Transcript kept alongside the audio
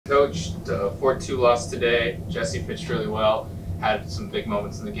Coach, the 4-2 loss today. Jesse pitched really well, had some big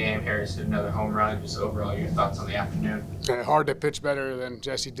moments in the game. Harris hit another home run. Just overall, your thoughts on the afternoon? Hard to pitch better than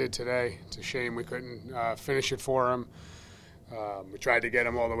Jesse did today. It's a shame we couldn't finish it for him. We tried to get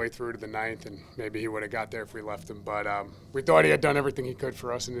him all the way through to the ninth, and maybe he would have got there if we left him. But we thought he had done everything he could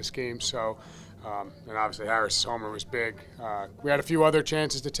for us in this game. So, and obviously Harris's homer was big. We had a few other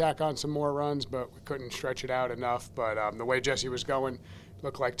chances to tack on some more runs, but we couldn't stretch it out enough. But the way Jesse was going,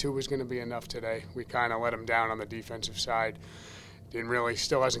 looked like 2 was going to be enough today. We kind of let him down on the defensive side.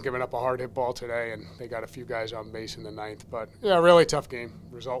 Still hasn't given up a hard hit ball today, and they got a few guys on base in the ninth. But yeah, really tough game.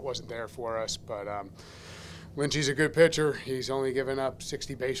 Result wasn't there for us, but Lynchy's a good pitcher. He's only given up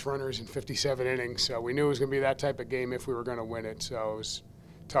 60 base runners in 57 innings, so we knew it was going to be that type of game if we were going to win it. So it was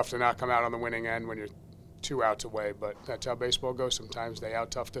tough to not come out on the winning end when you're 2 outs away, but that's how baseball goes sometimes. They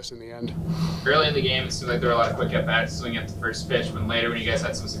out-toughed us in the end. Early in the game, it seemed like there were a lot of quick at-bats, swinging at the first pitch, but later when you guys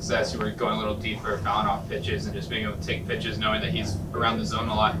had some success, you were going a little deeper, fouling off pitches, and just being able to take pitches, knowing that he's around the zone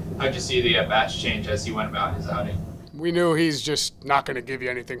a lot. How'd you see the at-bats change as he went about his outing? We knew he's just not going to give you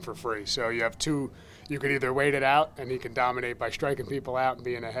anything for free, so you have 2. You could either wait it out and he can dominate by striking people out and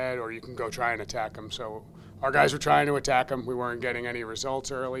being ahead, or you can go try and attack him. So our guys were trying to attack him. We weren't getting any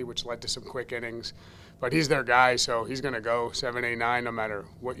results early, which led to some quick innings. But he's their guy, so he's going to go 7, 8, 9 no matter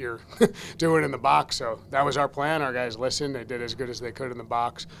what you're doing in the box. So that was our plan. Our guys listened. They did as good as they could in the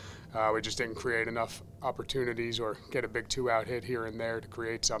box. We just didn't create enough opportunities or get a big 2-out hit here and there to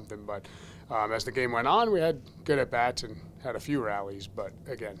create something. But as the game went on, we had good at-bats and had a few rallies. But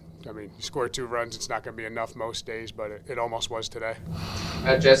again, I mean, you score 2 runs, it's not going to be enough most days, but it almost was today.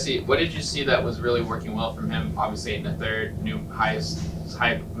 Jesse, what did you see that was really working well from him? Obviously in the third, new high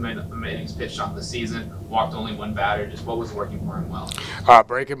innings pitched on the season, walked only 1 batter. Just what was working for him well?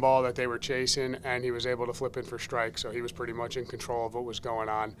 Breaking ball that they were chasing, and he was able to flip in for strikes, so he was pretty much in control of what was going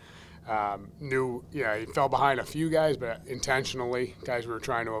on. He fell behind a few guys, but intentionally, guys we were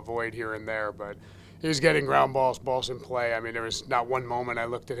trying to avoid here and there, but he was getting ground balls in play. I mean, there was not one moment I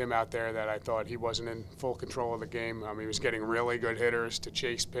looked at him out there that I thought he wasn't in full control of the game. He was getting really good hitters to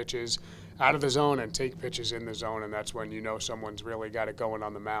chase pitches out of the zone and take pitches in the zone, and that's when you know someone's really got it going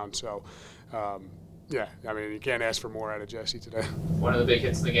on the mound. So, yeah, I mean, you can't ask for more out of Jesse today. One of the big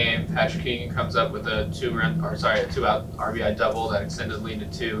hits in the game, Patrick Keegan comes up with a 2-out RBI double that extended the lead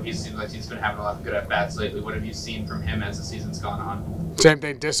to 2. He seems like he's been having a lot of good at-bats lately. What have you seen from him as the season's gone on? Same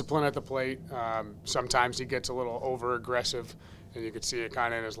thing, discipline at the plate. Sometimes he gets a little over-aggressive, and you could see it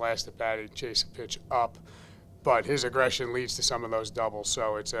kind of in his last at-bat. He chased a pitch up. But his aggression leads to some of those doubles,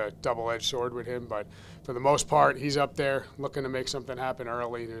 so it's a double-edged sword with him. But for the most part, he's up there looking to make something happen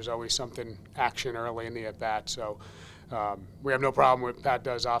early. There's always something action early in the at-bat, so we have no problem with Pat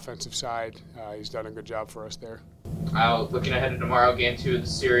does offensive side. He's done a good job for us there. Looking ahead to tomorrow, game 2 of the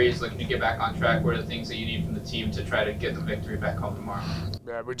series, looking to get back on track. What are the things that you need from the team to try to get the victory back home tomorrow?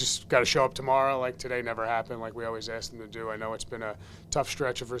 Yeah, we just got to show up tomorrow like today never happened, like we always ask them to do. I know it's been a tough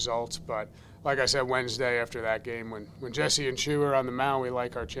stretch of results, but like I said Wednesday after that game, when Jesse and Shu are on the mound, we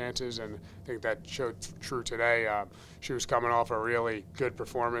like our chances, and I think that showed true today. Shu was coming off a really good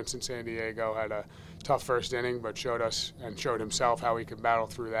performance in San Diego, had a tough first inning, but showed us and showed himself how he could battle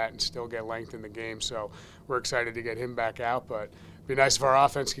through that and still get length in the game. So we're excited to get him back out, but it'd be nice if our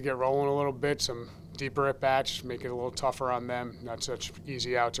offense could get rolling a little bit, some deeper at bats, make it a little tougher on them, not such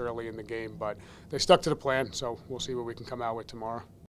easy outs early in the game, but they stuck to the plan, so we'll see what we can come out with tomorrow.